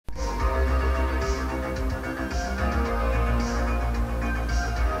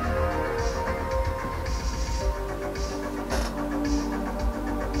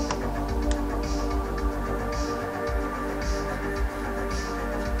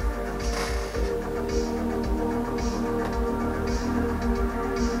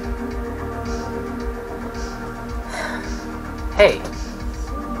Hey,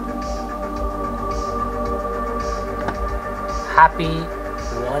 happy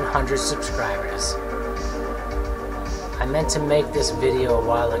 100 subscribers. I meant to make this video a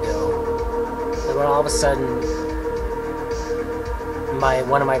while ago, but when all of a sudden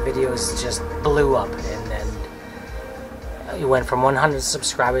one of my videos just blew up, and then it went from 100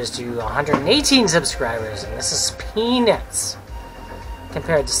 subscribers to 118 subscribers, and this is peanuts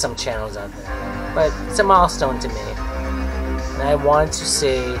compared to some channels out there, but it's a milestone to me. And I wanted to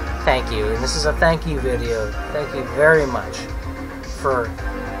say thank you, and this is a thank you video. Thank you very much for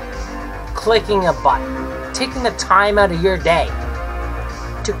clicking a button, taking the time out of your day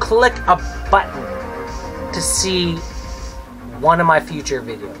to click a button to see one of my future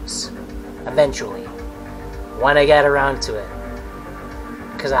videos eventually, when I get around to it,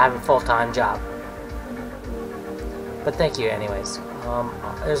 because I have a full-time job. But thank you anyways.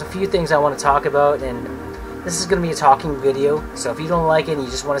 There's a few things I want to talk about, and this is going to be a talking video, so if you don't like it and you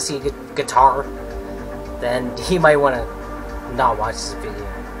just want to see a guitar, then you might want to not watch this video.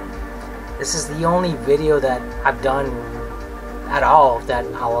 This is the only video that I've done at all that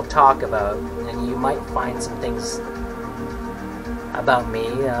I'll talk about, and you might find some things about me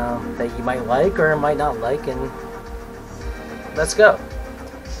that you might like or might not like, and let's go.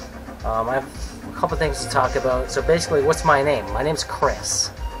 I have a couple things to talk about. So basically, what's my name? My name's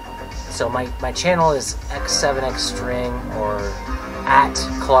Chris. So my channel is X7X String, or at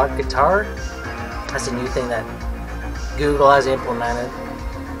Clark Guitar. That's a new thing that Google has implemented.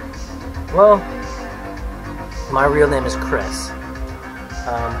 Well, my real name is Chris.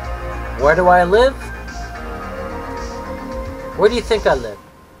 Where do I live? Where do you think I live?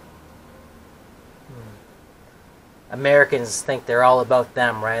 Americans think they're all about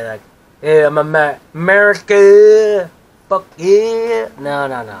them, right? Like, hey, I'm America. Fuck yeah. No.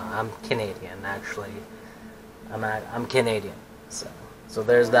 I'm Canadian, actually. I'm Canadian. So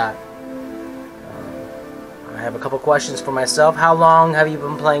there's that. I have a couple questions for myself. How long have you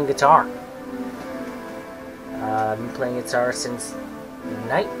been playing guitar? I've been playing guitar since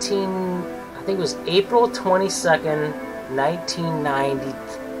I think it was April 22nd,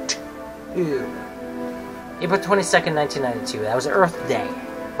 1992. April 22nd, 1992. That was Earth Day,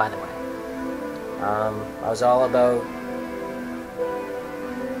 by the way. I was all about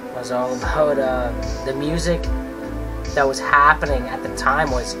the music that was happening at the time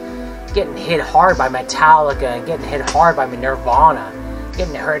was getting hit hard by Metallica, and getting hit hard by Nirvana,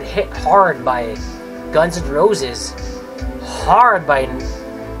 getting hit hard by Guns N' Roses, hard by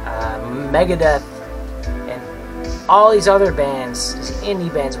Megadeth, and all these other bands. These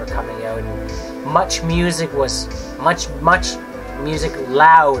indie bands were coming out, and much music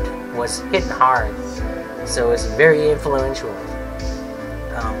loud was hitting hard. So it was very influential.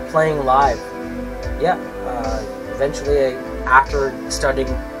 Playing live, yeah. Eventually, after starting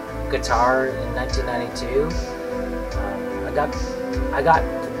guitar in 1992, I got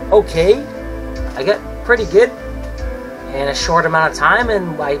okay. I got pretty good in a short amount of time,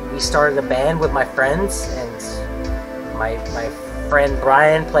 and we started a band with my friends, and my friend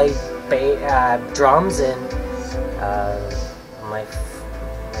Brian played drums, and my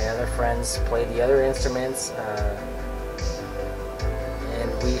other friends played the other instruments, and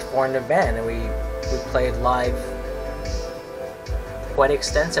we formed a band, and we played live quite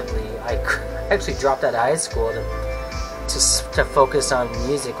extensively. I actually dropped out of high school to focus on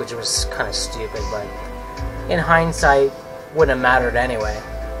music, which was kind of stupid, but in hindsight, wouldn't have mattered anyway.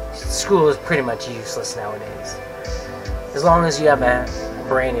 School is pretty much useless nowadays, as long as you have a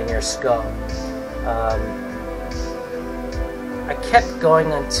brain in your skull. I kept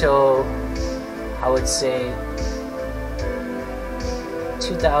going until, I would say,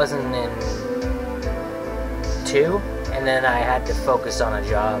 2002, and then I had to focus on a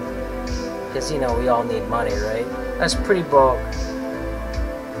job, because, you know, we all need money, right? That's pretty broke.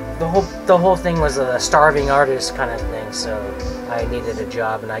 The whole thing was a starving artist kind of thing, so I needed a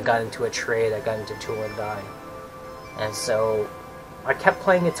job, and I got into a trade. I got into tool and die, and so I kept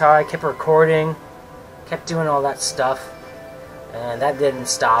playing guitar, I kept recording, kept doing all that stuff, and that didn't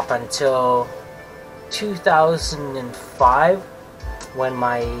stop until 2005, when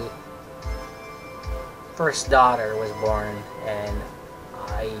my first daughter was born, and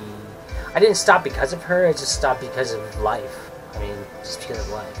I didn't stop because of her. I just stopped because of life. I mean, just because of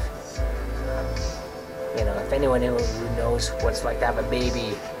life. You know, if anyone who knows what it's like to have a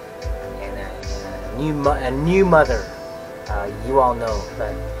baby and a new mother, you all know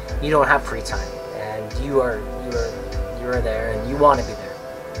that you don't have free time, and you are there, and you want to be there.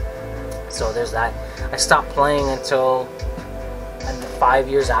 So there's that. I stopped playing until 5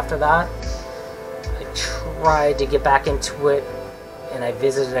 years after that. I tried to get back into it, and I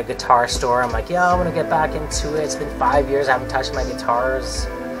visited a guitar store. I'm like, yeah, I want to get back into it. It's been 5 years, I haven't touched my guitars.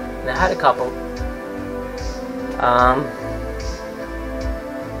 And I had a couple.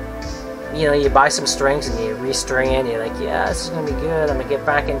 You know, you buy some strings and you restring it, and you're like, yeah, this is going to be good. I'm going to get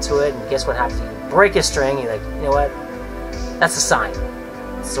back into it. And guess what happens? You break a string, you're like, you know what? That's a sign.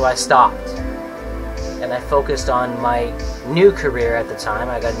 So I stopped. And I focused on my new career at the time.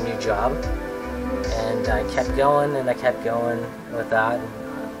 I got a new job. And I kept going, and I kept going with that.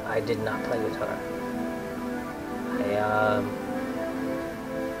 I did not play guitar.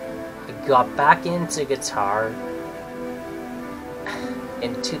 I got back into guitar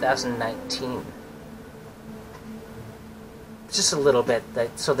in 2019. Just a little bit.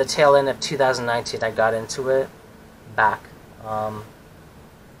 So the tail end of 2019, I got into it back.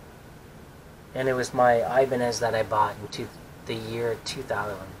 And it was my Ibanez that I bought in the year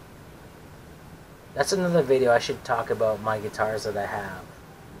 2000. That's another video I should talk about my guitars that I have.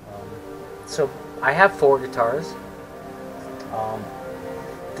 So I have 4 guitars.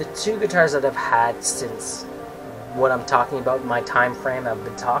 The 2 guitars that I've had since what I'm talking about, my time frame I've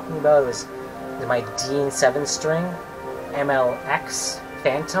been talking about, was my Dean 7-string MLX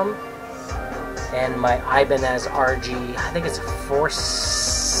Phantom and my Ibanez RG. I think it's a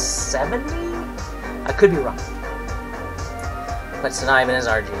 470. I could be wrong, but it's an Ibanez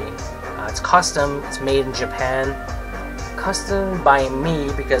RG. It's custom. It's made in Japan. Custom by me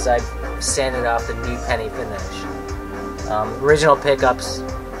because I sanded off the new penny finish. Original pickups,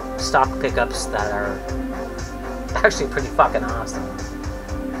 stock pickups that are actually pretty fucking awesome.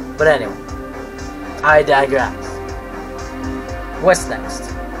 But anyway, I digress. What's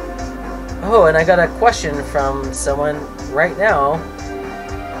next? Oh, and I got a question from someone right now.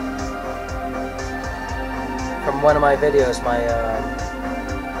 From one of my videos,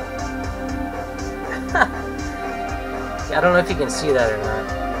 I don't know if you can see that or not.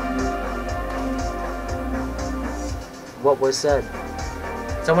 What was said?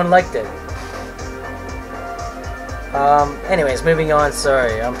 Someone liked it. Anyways, moving on.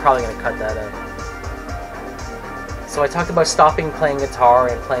 Sorry, I'm probably gonna cut that out. So I talked about stopping playing guitar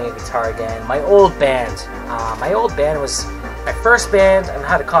and playing a guitar again. My old band. My old band was my first band. I've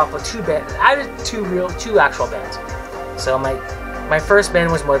had a couple of 2 bands. I had 2 actual bands. So my first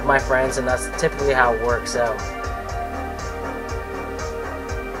band was with my friends, and that's typically how it works out.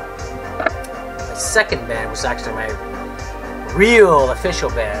 My second band was actually my real official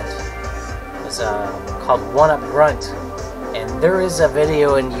band. It was called One Up Grunt, and there is a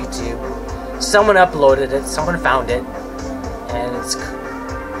video on YouTube. Someone uploaded it, someone found it, and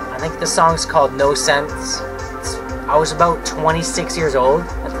I think the song's called No Sense. I was about 26 years old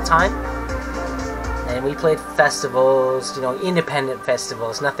at the time, and we played festivals, you know, independent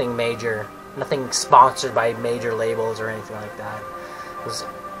festivals, nothing major, nothing sponsored by major labels or anything like that. It was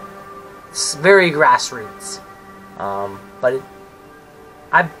very grassroots. But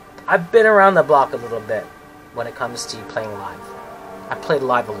I've been around the block a little bit when it comes to playing live. I played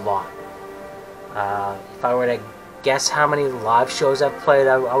live a lot. If I were to guess how many live shows I've played,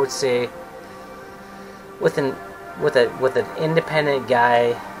 I would say with an independent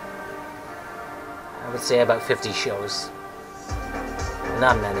guy, I would say about 50 shows.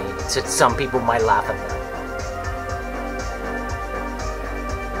 Not many. Some people might laugh at that.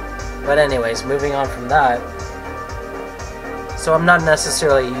 But anyways, moving on from that. So I'm not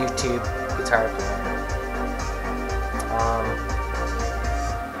necessarily a YouTube guitar player.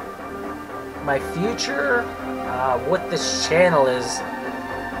 My future with this channel is,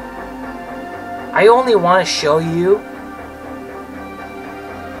 I only want to show you,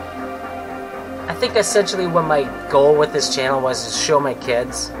 I think essentially what my goal with this channel was to show my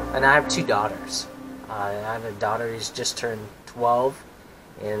kids, and I have 2 daughters. I have a daughter who's just turned 12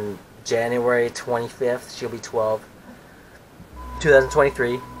 in January 25th, she'll be 12,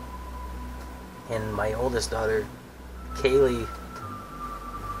 2023, and my oldest daughter, Kaylee.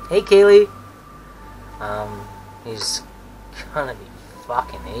 Hey Kaylee! He's gonna be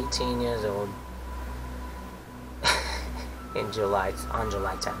fucking 18 years old on July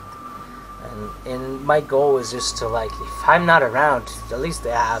 10th. And my goal is just to, like, if I'm not around, at least they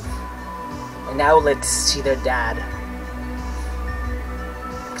have an outlet to see their dad.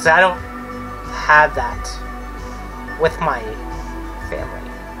 Because I don't have that with my family.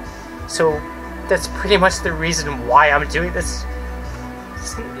 So that's pretty much the reason why I'm doing this.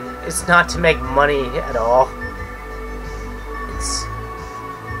 It's not to make money at all.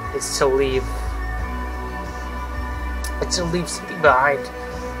 It's to leave. It's to leave something behind.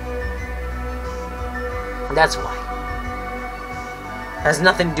 And that's why. It has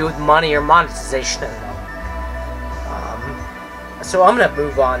nothing to do with money or monetization at all. So I'm gonna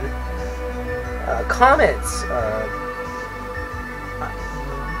move on. Comments.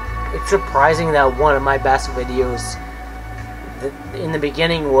 It's surprising that one of my best videos in the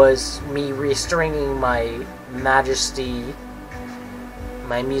beginning was me restringing my Majesty,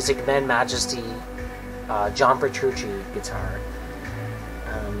 my Music Man Majesty John Petrucci guitar.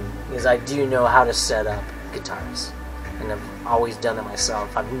 Because I do know how to set up guitars, and I've always done it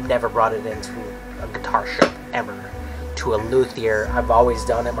myself. I've never brought it into a guitar shop ever, to a luthier. I've always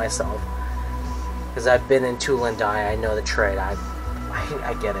done it myself, because I've been in tool and die. I know the trade. I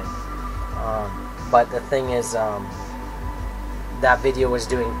get it. But the thing is, that video was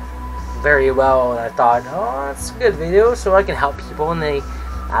doing very well, and I thought, oh, that's a good video, so I can help people, and they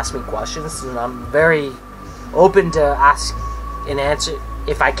ask me questions, and I'm very open to ask and answer.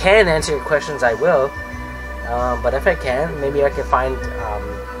 If I can answer your questions, I will. But if I can, maybe I can find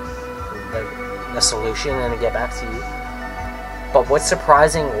the solution and get back to you. But what's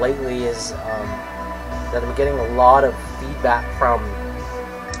surprising lately is that I'm getting a lot of feedback from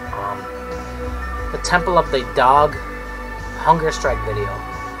the Temple of the Dog Hunger Strike video,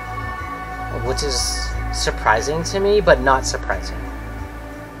 which is surprising to me, but not surprising.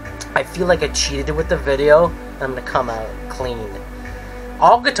 I feel like I cheated with the video, and I'm gonna come out clean.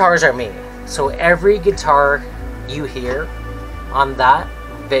 All guitars are me, so every guitar you hear on that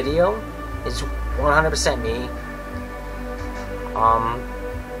video is 100% me.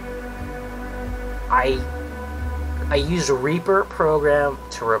 I used a Reaper program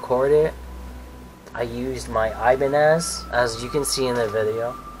to record it. I used my Ibanez, as you can see in the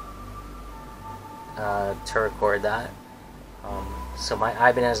video, to record that. So my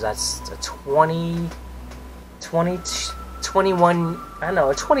Ibanez, that's a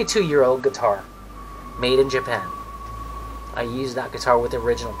 22-year-old guitar, made in Japan. I used that guitar with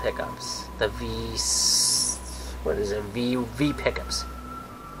original pickups, the V pickups,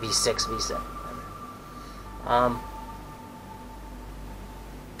 V6, V7.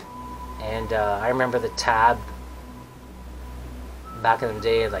 And I remember the tab back in the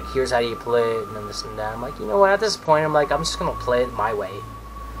day, like, here's how you play it, and then this and that. I'm like, you know what, at this point, I'm like, I'm just gonna play it my way.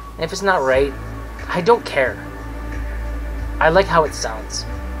 And if it's not right, I don't care. I like how it sounds.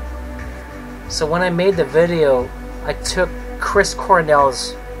 So when I made the video, I took Chris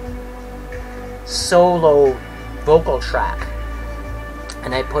Cornell's solo vocal track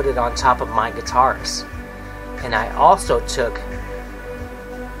and I put it on top of my guitars. And I also took,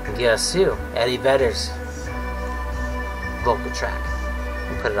 guess who, Eddie Vedder's vocal track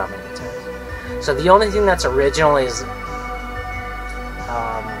and put it on my guitars. So the only thing that's original is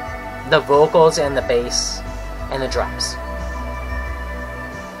the vocals and the bass and the drums.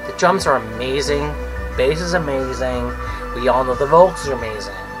 The drums are amazing, bass is amazing, we all know the vocals are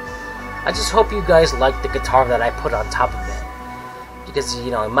amazing. I just hope you guys like the guitar that I put on top of it. Because,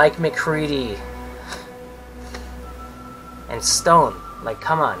 you know, Mike McCready and Stone, like,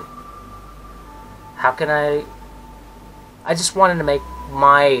 come on. How can I just wanted to make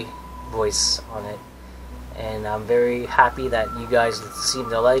my voice on it. And I'm very happy that you guys seem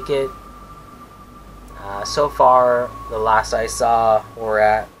to like it. So far, the last I saw, we're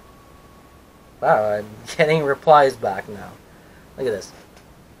at... Wow, I'm getting replies back now. Look at this.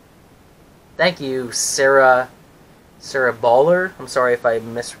 Thank you, Sarah Baller. I'm sorry if I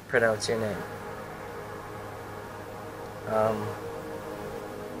mispronounced your name.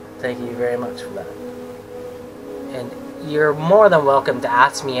 Thank you very much for that. And you're more than welcome to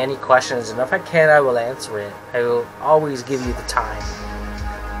ask me any questions, and if I can, I will answer it. I will always give you the time.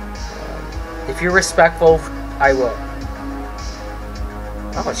 If you're respectful, I will.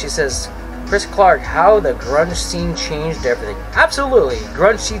 Oh, she says, Chris Clark, how the grunge scene changed everything. Absolutely,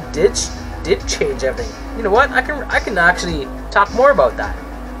 grunge scene did change everything. You know what? I can actually talk more about that.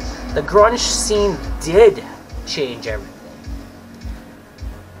 The grunge scene did change everything.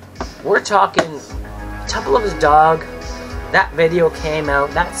 We're talking Temple of His Dog. That video came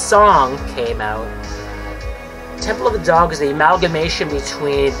out. That song came out. Temple of the Dog is the amalgamation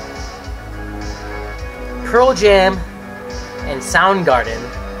between Pearl Jam and Soundgarden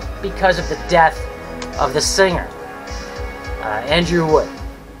because of the death of the singer, Andrew Wood,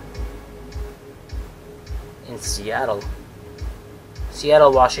 in Seattle,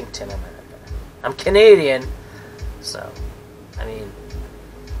 Washington, America. I'm Canadian, so, I mean,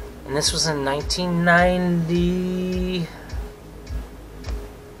 and this was in 1990,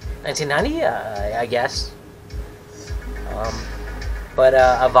 I guess. But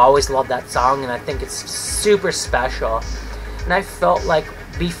I've always loved that song, and I think it's super special. And I felt like,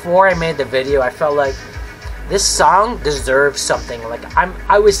 before I made the video, I felt like this song deserves something. Like,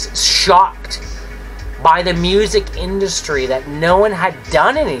 I was shocked by the music industry that no one had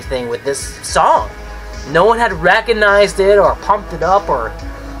done anything with this song. No one had recognized it or pumped it up, or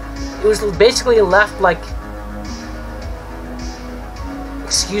it was basically left like,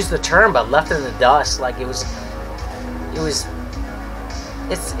 excuse the term, but left in the dust. Like it's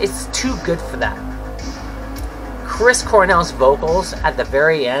too good for that. Chris Cornell's vocals at the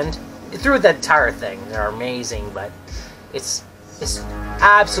very end, through the entire thing, they're amazing, but it's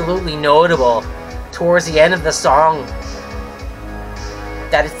absolutely notable towards the end of the song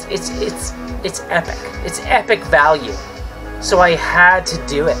that it's epic. It's epic value. So I had to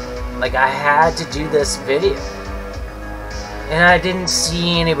do it. Like, I had to do this video. And I didn't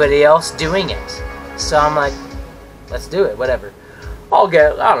see anybody else doing it. So I'm like, let's do it, whatever. I'll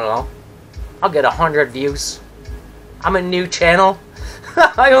get, I don't know, I'll get 100 views. I'm a new channel.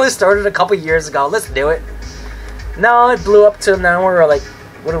 I only started a couple years ago. Let's do it. No, it blew up to now we're like,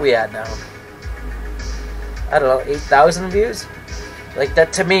 what are we at now? I don't know, 8,000 views? Like,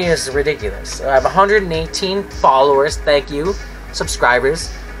 that to me is ridiculous. I have 118 followers, thank you,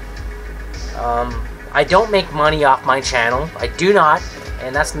 subscribers. I don't make money off my channel. I do not,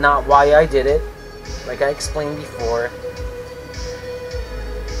 and that's not why I did it, like I explained before.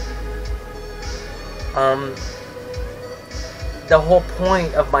 The whole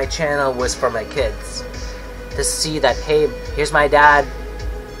point of my channel was for my kids. To see that, hey, here's my dad.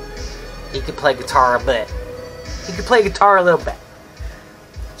 He could play guitar a bit. He could play guitar a little bit.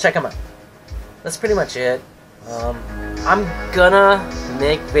 Check him out. That's pretty much it. I'm gonna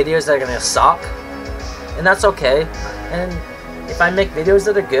make videos that are gonna suck, and that's okay. And if I make videos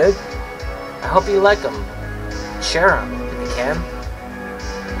that are good, I hope you like them. Share them if you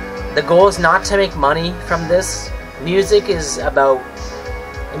can. The goal is not to make money from this. Music is about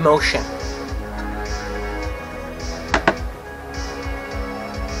emotion.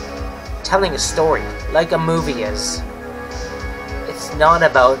 Telling a story, like a movie is. It's not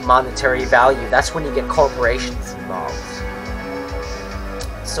about monetary value. That's when you get corporations involved.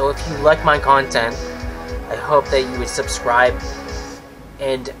 So if you like my content, I hope that you would subscribe.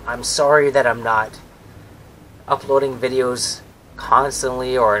 And I'm sorry that I'm not uploading videos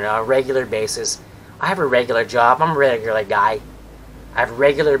constantly or on a regular basis. I have a regular job. I'm a regular guy. I have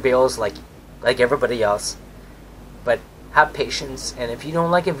regular bills like everybody else. But have patience, and if you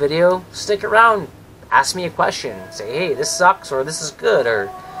don't like a video, stick around. Ask me a question. Say, hey, this sucks, or this is good,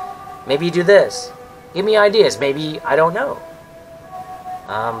 or maybe you do this. Give me ideas. Maybe I don't know.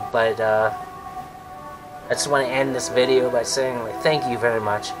 I just want to end this video by saying, like, thank you very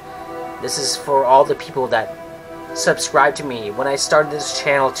much. This is for all the people that subscribe to me. When I started this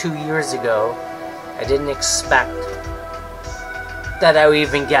channel 2 years ago, I didn't expect that I would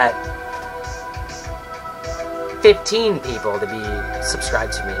even get 15 people to be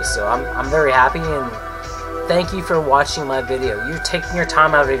subscribed to me, so I'm very happy, and thank you for watching my video. You're taking your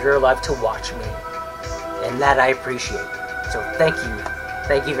time out of your life to watch me, and that I appreciate. So thank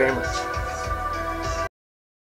you very much.